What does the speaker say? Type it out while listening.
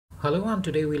Hello, and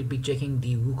today we'll be checking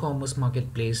the WooCommerce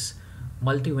marketplace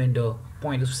multi-vendor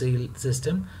point of sale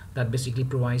system that basically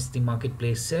provides the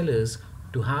marketplace sellers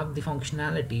to have the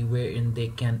functionality wherein they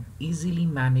can easily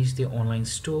manage their online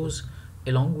stores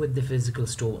along with the physical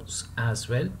stores as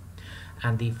well.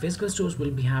 And the physical stores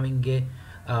will be having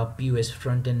a POS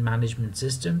front-end management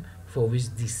system for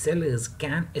which the sellers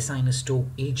can assign a store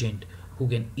agent who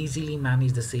can easily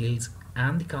manage the sales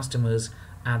and the customers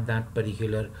at that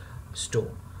particular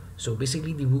store. So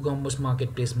basically the WooCommerce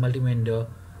marketplace multi-vendor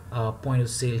point of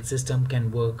sale system can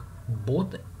work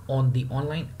both on the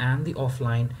online and the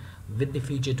offline with the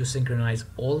feature to synchronize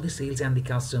all the sales and the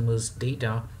customers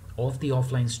data of the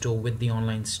offline store with the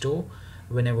online store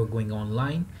whenever going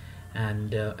online.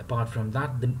 And apart from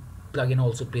that, the plugin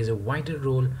also plays a vital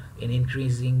role in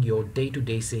increasing your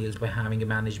day-to-day sales by having a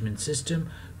management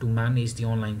system to manage the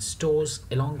online stores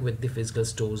along with the physical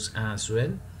stores as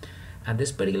well. And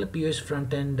this particular POS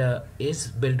front end is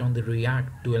built on the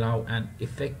React to allow an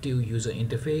effective user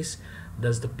interface.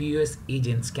 Thus, the POS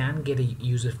agents can get a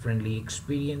user-friendly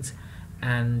experience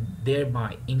and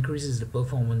thereby increases the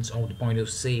performance of the point of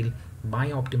sale by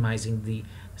optimizing the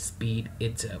speed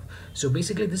itself. So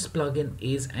basically this plugin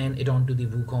is an add-on to the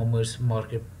WooCommerce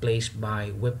marketplace by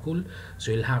Webkul.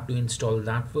 So you'll have to install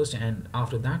that first, and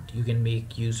after that you can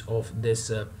make use of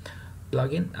this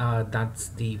plugin. That's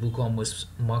the WooCommerce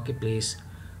marketplace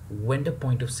vendor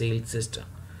point of sale system.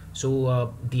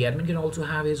 So the admin can also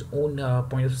have his own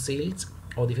point of sales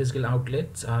or the physical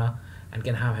outlets and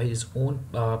can have his own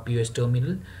POS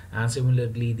terminal, and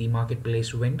similarly the marketplace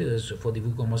vendors for the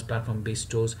WooCommerce platform based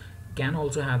stores can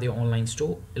also have their online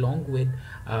store along with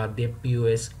their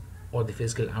POS or the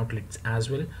physical outlets as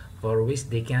well, for which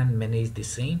they can manage the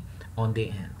same on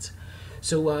their hands.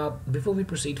 So before we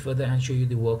proceed further and show you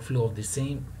the workflow of the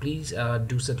same, please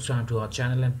do subscribe to our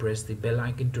channel and press the bell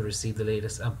icon to receive the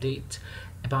latest updates.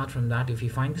 Apart from that, if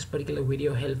you find this particular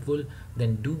video helpful,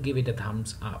 then do give it a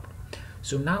thumbs up.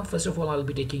 So now first of all, I'll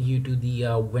be taking you to the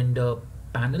vendor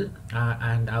panel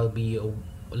and I'll be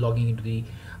logging into the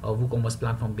WooCommerce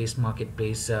platform based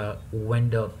marketplace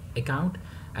vendor account,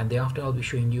 and thereafter I'll be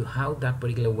showing you how that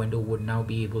particular vendor would now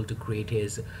be able to create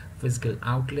his physical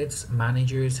outlets,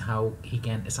 managers, how he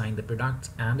can assign the products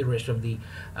and the rest of the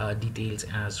details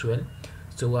as well.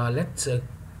 So let's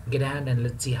get ahead and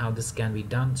let's see how this can be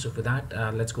done. So for that,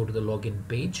 let's go to the login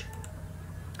page.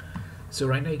 So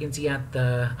right now you can see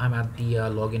I'm at the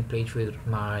login page with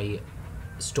my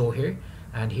store here,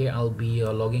 and here I'll be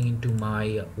logging into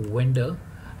my vendor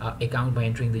account by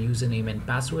entering the username and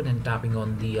password and tapping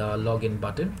on the login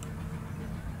button.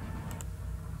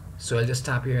 So I'll just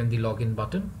tap here on the login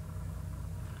button,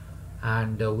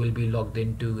 and we'll be logged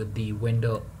into the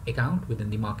vendor account within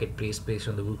the marketplace based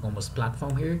on the WooCommerce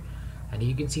platform here. And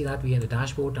you can see that we have the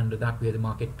dashboard. Under that we have the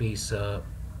marketplace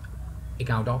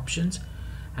account options,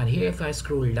 and here if I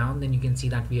scroll down, then you can see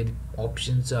that we have the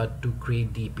options to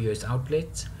create the POS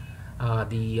outlets,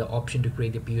 the option to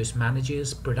create the POS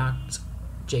managers, products,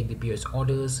 check the POS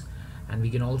orders, and we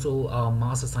can also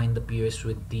mass assign the POS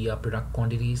with the product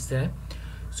quantities there.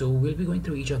 So we'll be going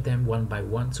through each of them one by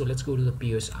one. So let's go to the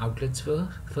POS outlets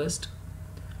first,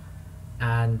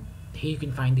 and here you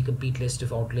can find the complete list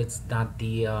of outlets that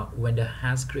the vendor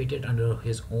has created under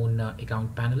his own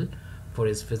account panel for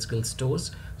his physical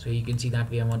stores. So you can see that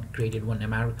we have created one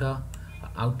America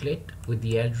outlet with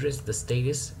the address, the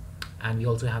status, and we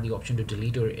also have the option to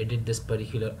delete or edit this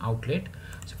particular outlet.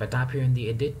 So if I tap here in the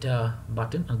edit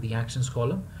button on the actions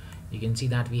column, you can see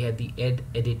that we have the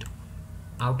edit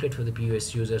outlet for the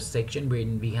POS user section, where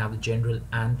we have the general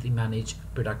and the manage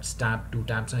products tab. Two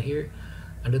tabs are here.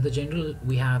 Under the general,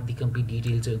 we have the complete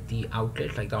details of the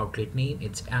outlet, like the outlet name,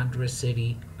 its address,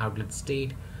 city, outlet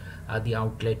state, the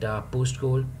outlet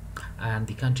postcode, and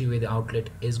the country where the outlet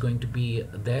is going to be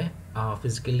there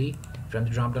physically. From the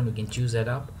drop down, we can choose that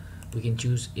up. We can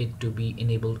choose it to be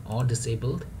enabled or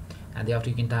disabled, and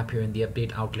thereafter you can tap here in the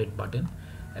update outlet button.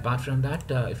 Apart from that,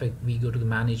 if we go to the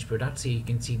manage products, here you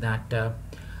can see that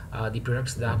the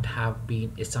products that have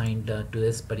been assigned to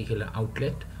this particular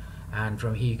outlet, and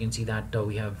from here you can see that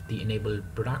we have the enabled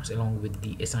products along with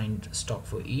the assigned stock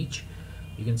for each.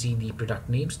 You can see the product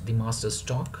names, the master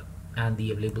stock, and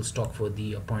the available stock for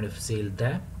the point of sale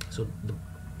there. So the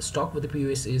stock for the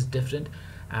POS is different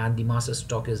and the master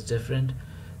stock is different.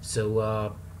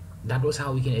 So that was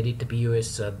how we can edit the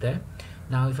POS there.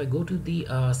 Now if I go to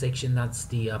the section that's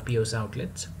the POS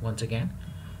outlets once again,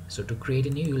 so to create a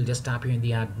new, you'll just tap here in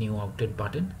the add new outlet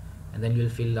button, and then you'll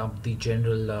fill up the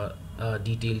general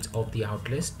details of the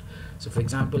outlet. So for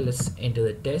example, let's enter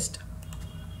the test.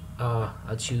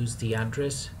 I'll choose the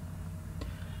address,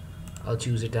 I'll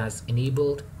choose it as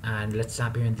enabled, and let's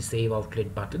tap here on the save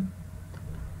outlet button.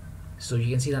 So you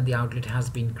can see that the outlet has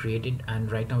been created,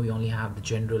 and right now we only have the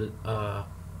general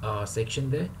section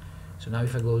there. So now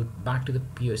if I go back to the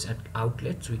POS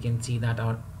outlets, we can see that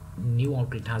our new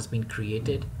outlet has been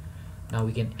created. Now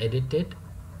we can edit it,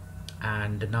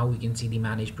 and now we can see the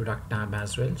manage product tab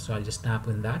as well. So I'll just tap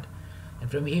on that, and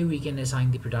from here we can assign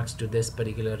the products to this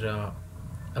particular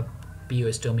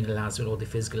POS terminal as well, or the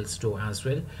physical store as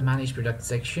well. Manage product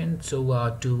section. So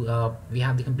we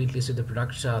have the complete list of the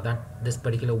products that this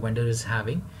particular vendor is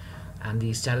having, and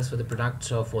the status for the products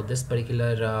for this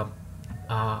particular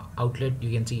outlet,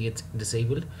 you can see it's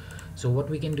disabled. So what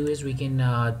we can do is we can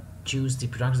choose the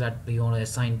products that we want to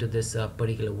assign to this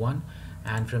particular one,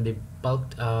 and from the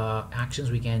bulk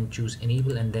actions we can choose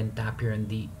enable and then tap here on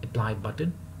the apply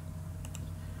button,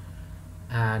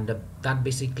 and that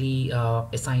basically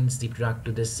assigns the product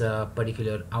to this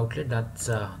particular outlet. That's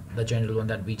the general one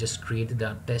that we just created,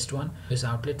 the test one, this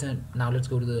outlet. And now let's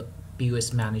go to the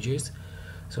POS managers.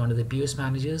 So under the POS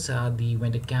managers, the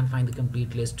vendor can find the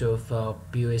complete list of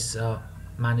POS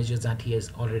managers that he has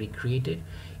already created.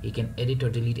 He can edit or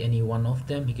delete any one of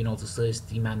them. He can also search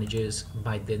the managers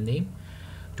by their name.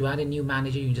 To add a new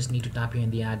manager, you just need to tap here in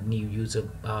the add new user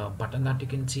button that you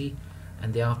can see,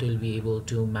 and thereafter you'll be able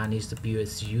to manage the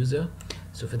POS user.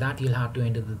 So for that, you'll have to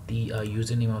enter the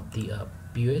username of the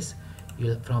POS.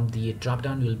 From the drop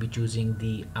down, you'll be choosing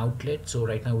the outlet. So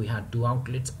right now we had two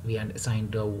outlets. We had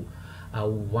assigned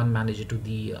one manager to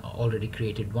the already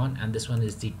created one, and this one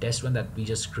is the test one that we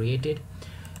just created.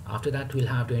 After that, we'll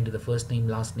have to enter the first name,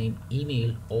 last name,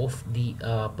 email of the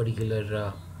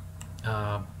particular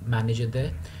manager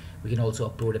there. We can also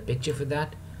upload a picture for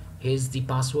that. Here's the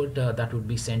password that would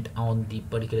be sent on the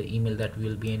particular email that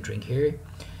we'll be entering here,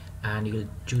 and you'll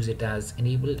choose it as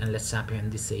enable, and let's tap here on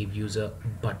the save user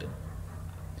button.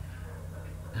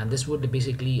 And this would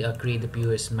basically create the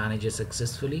POS manager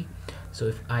successfully. So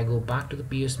if I go back to the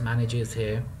POS managers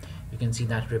here, you can see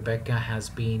that Rebecca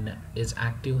is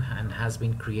active and has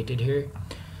been created here.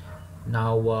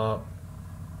 Now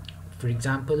for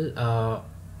example,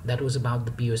 that was about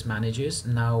the POS managers.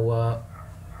 Now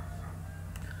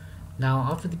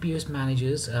after the POS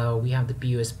managers, we have the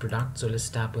POS product. So let's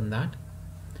tap on that,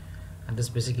 and this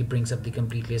basically brings up the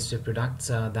complete list of products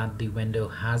that the vendor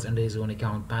has under his own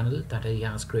account panel that he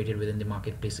has created within the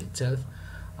marketplace itself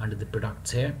under the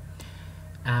products here.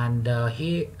 And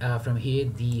from here,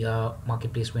 the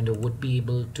marketplace vendor would be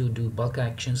able to do bulk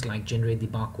actions like generate the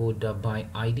barcode by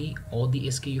ID or the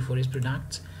SKU for his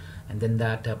products, and then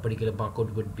that particular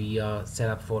barcode would be set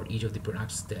up for each of the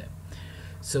products there.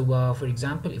 So for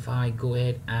example, if I go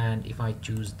ahead and if I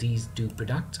choose these two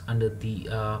products under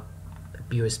the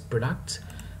POS products,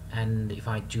 and if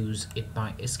I choose it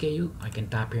by SKU, I can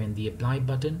tap here in the apply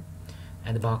button,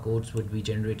 and the barcodes would be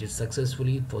generated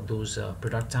successfully for those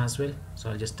products as well. So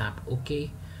I'll just tap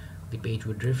OK. The page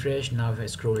would refresh. Now if I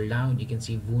scroll down, you can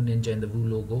see Woo Ninja and the Woo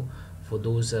logo. For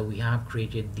those we have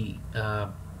created the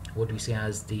what we say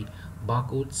as the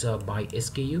barcodes by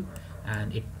SKU,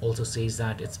 and it also says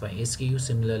that it's by SKU.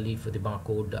 Similarly for the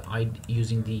barcode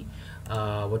using the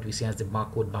what we say as the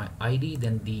barcode by ID,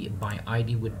 then the by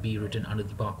ID would be written under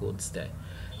the barcodes there.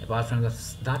 Apart from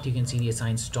that, you can see the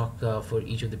assigned stock for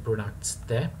each of the products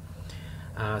there.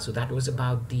 So that was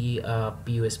about the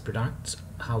POS products,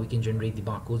 how we can generate the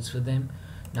barcodes for them.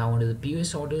 Now under the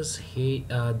POS orders, here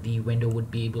the vendor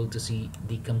would be able to see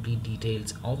the complete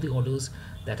details of the orders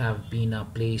that have been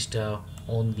placed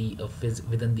on the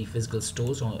within the physical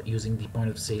stores or using the point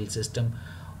of sale system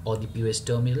or the POS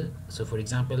terminal. So for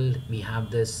example, we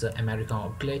have this America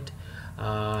outlet.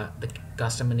 The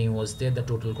customer name was there, the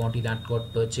total quantity that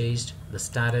got purchased, the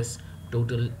status,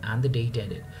 total, and the date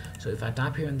ended. So if I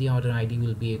tap here on the order ID,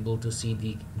 we'll be able to see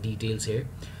the details here.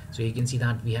 So you can see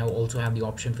that we also have the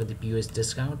option for the POS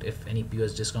discount. If any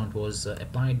POS discount was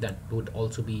applied, that would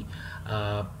also be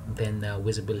then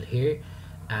visible here.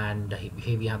 And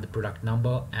here we have the product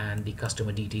number and the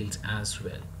customer details as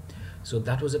well. So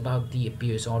that was about the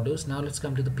POS orders. Now let's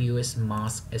come to the POS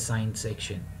mask assigned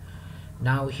section.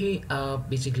 Now here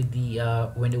basically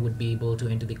the vendor would be able to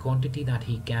enter the quantity that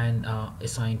he can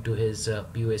assign to his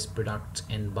POS products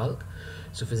in bulk.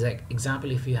 So for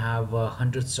example, if you have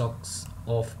 100 stocks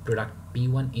of product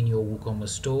P1 in your WooCommerce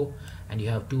store, and you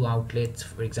have two outlets,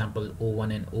 for example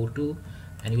O1 and O2,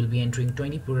 and you will be entering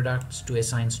 20 products to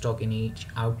assign stock in each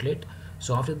outlet.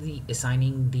 So after the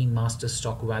assigning, the master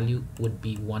stock value would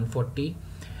be 140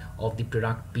 of the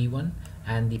product P1,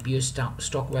 and the POS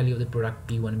stock value of the product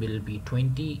P1 will be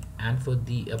 20, and for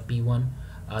the P1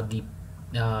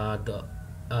 the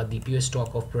the POS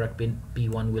stock of product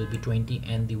P1 will be 20,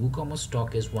 and the WooCommerce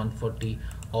stock is 140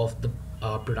 of the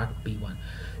product P1.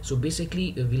 So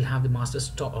basically we'll have the master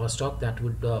stock that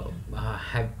would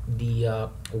have the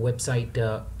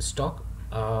website stock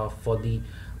for the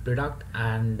product,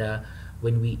 and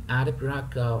when we add a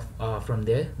product from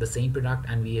there, the same product,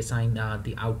 and we assign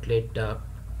the outlet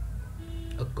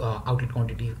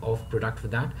quantity of product for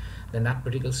that, then that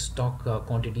particular stock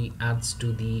quantity adds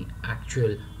to the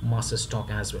actual master stock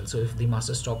as well. So if the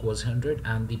master stock was 100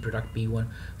 and the product P1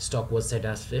 stock was set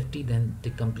as 50, then the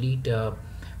complete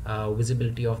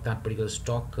visibility of that particular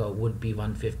stock would be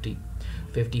 150,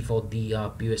 50 for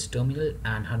the POS terminal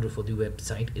and 100 for the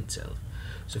website itself.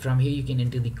 So from here you can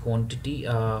enter the quantity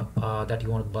that you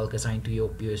want to bulk assign to your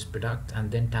POS product,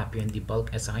 and then tap here in the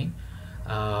bulk assign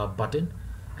button,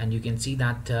 and you can see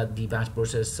that the batch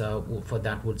process for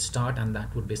that would start, and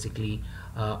that would basically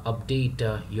update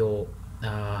your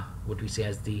what we say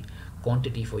as the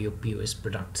quantity for your POS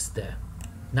products there.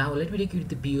 Now let me take you to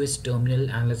the POS terminal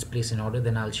and let's place an order,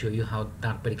 then I'll show you how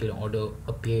that particular order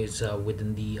appears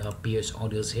within the POS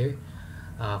orders here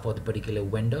for the particular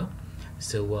vendor.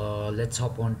 So let's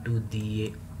hop on to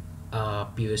the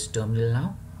POS terminal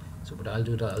now. So what I'll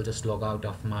do, I'll just log out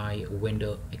of my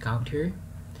vendor account here,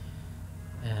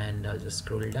 and I'll just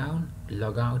scroll down,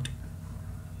 log out.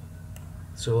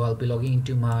 So I'll be logging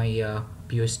into my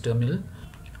POS terminal.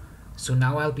 So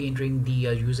now I'll be entering the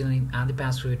username and the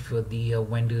password for the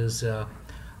vendor's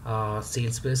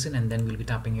salesperson, and then we'll be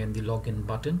tapping here in the login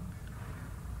button.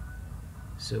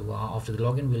 So after the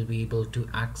login, we'll be able to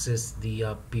access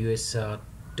the POS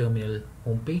terminal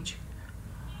homepage,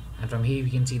 and from here we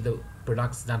can see the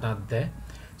products that are there.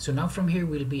 So now from here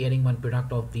we'll be adding one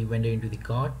product of the vendor into the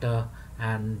cart,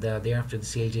 and thereafter the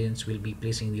sales agents will be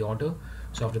placing the order.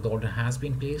 So after the order has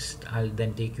been placed, I'll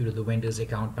then take you to the vendor's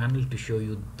account panel to show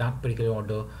you that particular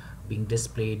order being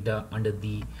displayed under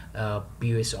the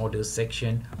POS orders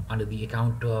section under the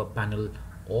account panel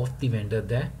of the vendor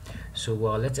there. So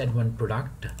let's add one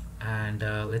product, and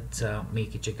let's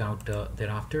make a checkout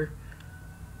thereafter.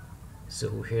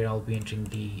 So here I'll be entering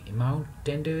the amount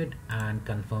tendered and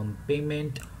confirm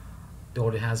payment. The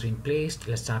order has been placed.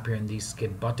 Let's tap here on the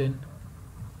skip button.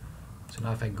 So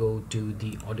now if I go to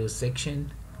the order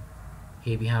section,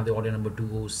 here we have the order number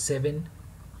 207,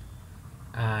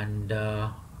 and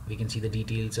we can see the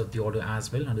details of the order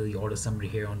as well under the order summary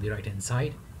here on the right hand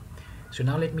side. So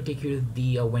now let me take you to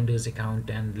the vendor's account,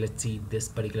 and let's see this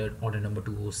particular order number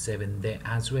 207 there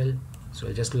as well. So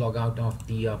I'll just log out of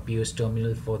the POS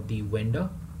terminal for the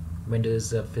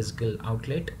vendor's physical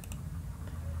outlet.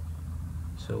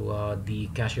 So the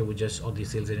cashier would just, or the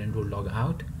sales agent would log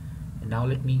out. And now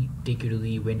let me take you to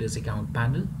the vendor's account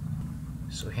panel.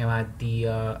 So here at the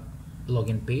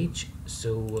login page,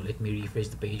 so let me refresh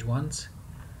the page once,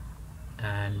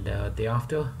 and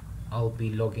thereafter I'll be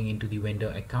logging into the vendor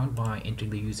account by entering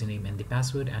the username and the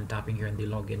password and tapping here on the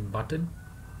login button.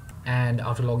 And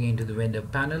after logging into the vendor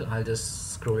panel, I'll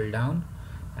just scroll down,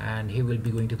 and here we'll be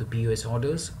going to the POS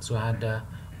orders. So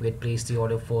we had placed the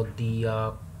order for the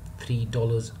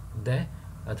 $3 there,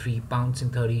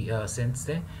 £3.30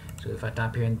 there. So if I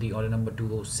tap here in the order number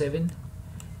 207,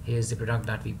 here's the product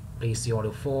that we placed the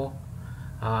order for.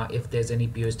 If there's any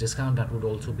POS discount, that would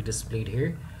also be displayed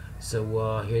here.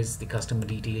 So here's the customer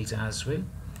details as well.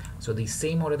 So the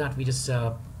same order that we just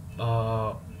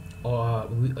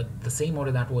the same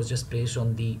order that was just placed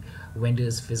on the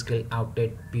vendor's physical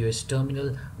outlet POS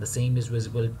terminal, the same is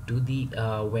visible to the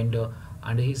vendor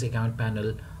under his account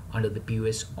panel under the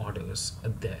POS orders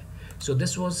there. So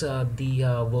this was the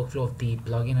workflow of the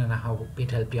plugin, and I hope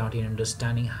it helped you out in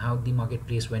understanding how the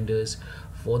marketplace vendors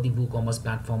for the WooCommerce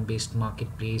platform based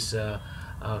marketplace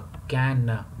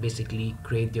can basically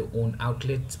create their own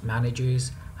outlets,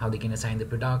 managers, how they can assign the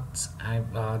products,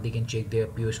 and they can check their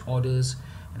POS orders,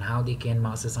 and how they can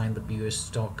mass assign the POS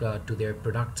stock to their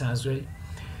products as well.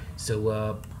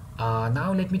 So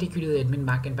now let me take you to the admin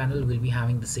backend panel. We'll be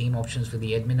having the same options for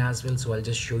the admin as well, so I'll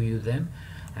just show you them.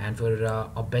 And for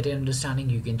a better understanding,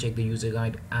 you can check the user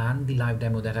guide and the live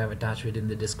demo that I've attached within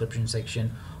the description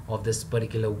section of this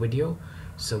particular video.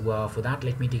 So for that,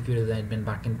 let me take you to the admin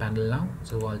backend panel now.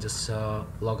 So I'll just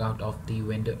log out of the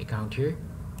vendor account here,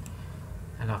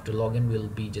 and after login we'll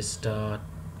be just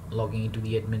logging into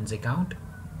the admin's account.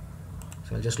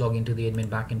 So I'll just log into the admin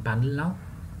backend panel now,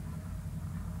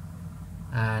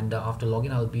 and after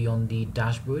login I'll be on the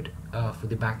dashboard for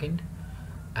the backend.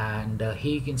 And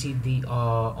here you can see the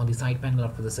on the side panel,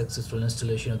 after the successful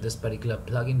installation of this particular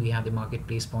plugin, we have the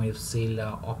marketplace point of sale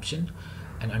option,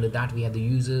 and under that we have the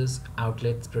users,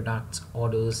 outlets, products,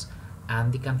 orders,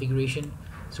 and the configuration.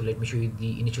 So let me show you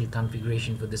the initial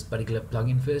configuration for this particular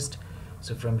plugin first.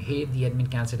 So from here, the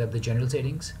admin can set up the general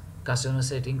settings, customer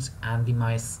settings, and the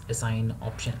my assign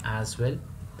option as well.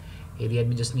 Here the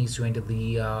admin just needs to enter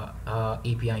the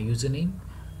API username,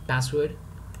 password,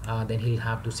 then he'll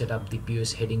have to set up the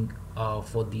POS heading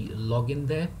for the login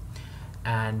there,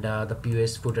 and the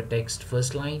POS footer text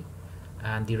first line,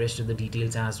 and the rest of the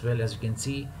details as well, as you can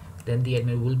see. Then the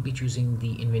admin will be choosing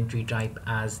the inventory type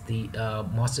as the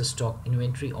master stock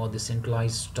inventory or the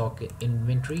centralized stock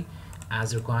inventory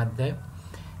as required there.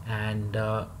 And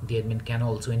the admin can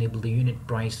also enable the unit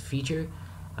price feature,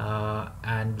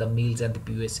 and the mails at the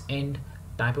POS end,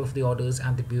 type of the orders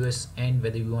at the POS end,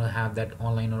 whether you want to have that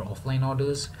online or offline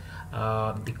orders,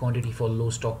 the quantity for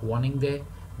low stock warning there,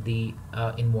 the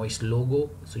invoice logo,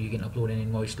 so you can upload an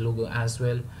invoice logo as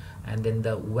well, and then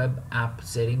the web app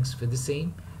settings for the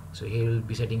same. So here we'll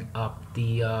be setting up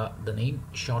the name,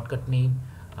 shortcut name,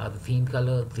 the theme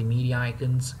color, the media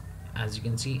icons, as you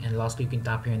can see, and lastly you can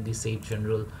tap here on the save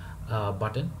general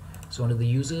button. So under the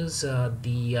users,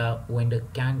 the vendor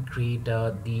can create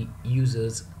the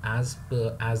users as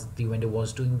the vendor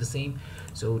was doing the same.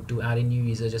 So to add a new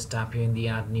user, just tap here in the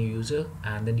add new user,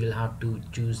 and then you'll have to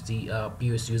choose the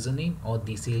POS username or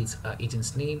the sales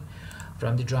agent's name.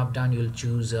 From the drop down, you'll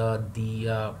choose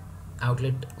the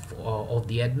outlet of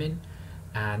the admin,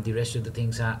 and the rest of the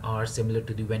things are similar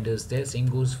to the vendors there. Same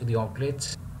goes for the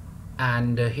outlets.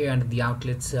 And here under the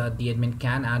outlets, the admin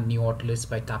can add new outlets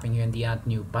by tapping here in the add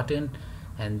new button,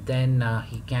 and then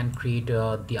he can create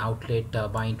the outlet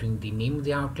by entering the name of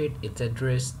the outlet, its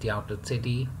address, the outlet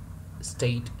city,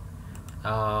 state,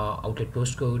 outlet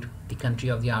postcode, the country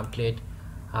of the outlet,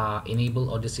 enable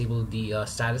or disable the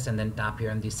status, and then tap here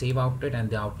on the save outlet,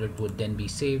 and the outlet would then be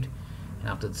saved. And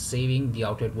after the saving, the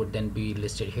outlet would then be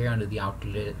listed here under the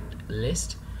outlet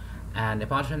list. And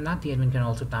apart from that, the admin can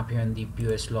also tap here on the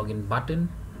POS login button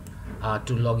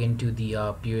to log into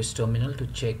the POS terminal to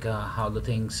check how the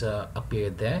things appear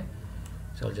there.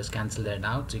 So I'll just cancel that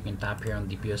out. So you can tap here on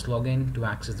the POS login to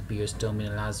access the POS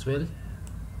terminal as well.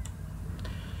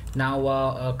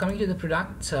 Now coming to the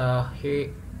products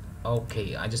here,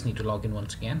 okay, I just need to log in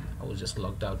once again. I was just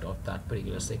logged out of that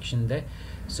particular section there.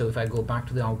 So if I go back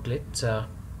to the outlet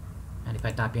and if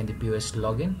I tap here on the POS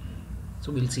login,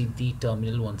 so we'll see the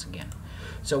terminal once again.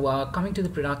 So coming to the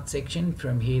product section,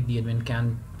 from here the admin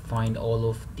can find all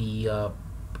of the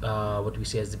what we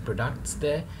say as the products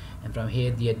there, and from here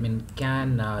the admin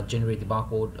can generate the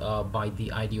barcode by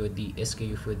the ID or the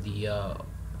SKU for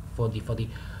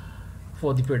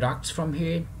the products from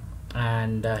here.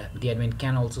 And the admin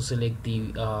can also select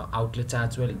the outlets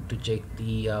as well to check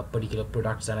the particular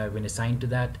products that have been assigned to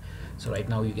that. So right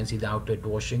now you can see the outlet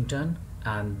Washington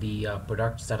and the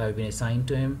products that have been assigned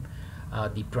to him,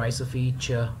 the price of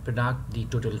each product, the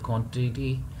total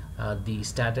quantity, the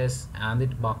status, and the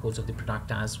barcodes of the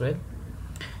product as well.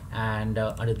 And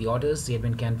under the orders, the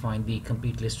admin can find the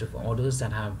complete list of orders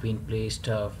that have been placed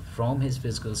from his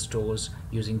physical stores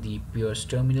using the POS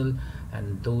terminal,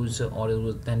 and those orders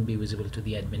will then be visible to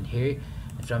the admin here.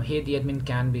 And from here the admin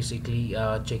can basically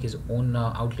check his own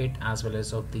outlet as well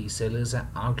as of the seller's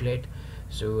outlet.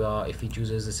 So if he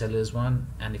chooses the seller's one,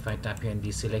 and if I tap here in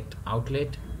the select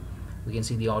outlet, we can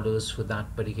see the orders for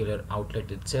that particular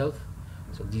outlet itself.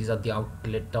 So these are the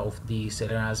outlet of the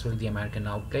seller as well, the American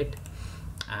outlet.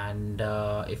 And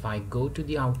if I go to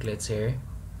the outlets here,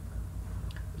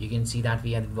 you can see that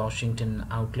we have the Washington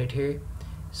outlet here.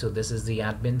 So this is the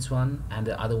admin's one, and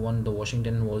the other one, the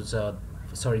Washington was the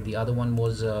other one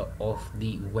was of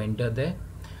the vendor there.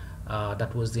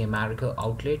 That was the America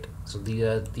outlet. So these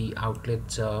are the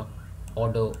outlets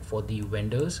order for the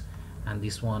vendors, and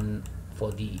this one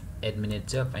for the admin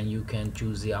itself. And you can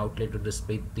choose the outlet to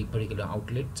display the particular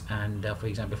outlet. And for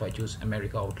example, if I choose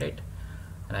America outlet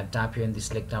and I tap here in the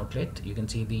select outlet, you can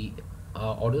see the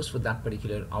orders for that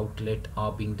particular outlet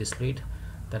are being displayed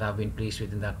that have been placed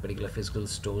within that particular physical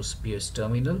store's POS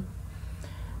terminal.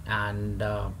 And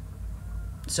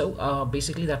so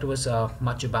basically that was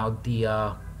much about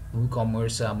the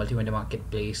WooCommerce multi-vendor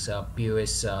marketplace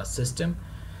POS system,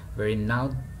 wherein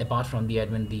now, apart from the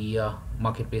admin, the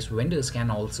marketplace vendors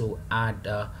can also add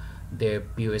their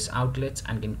POS outlets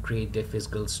and can create their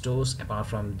physical stores. Apart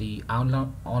from the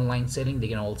online selling, they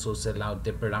can also sell out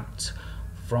their products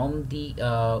from the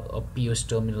POS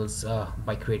terminals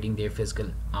by creating their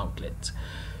physical outlets.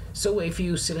 So if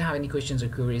you still have any questions or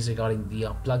queries regarding the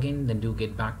plugin, then do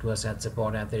get back to us at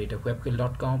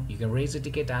support@webkul.com. You can raise a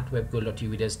ticket at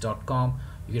webkul.uvdesk.com.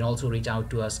 You can also reach out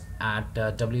to us at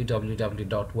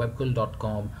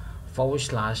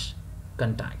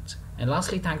www.webkul.com/contact. And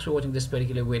lastly, thanks for watching this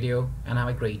particular video, and have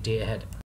a great day ahead.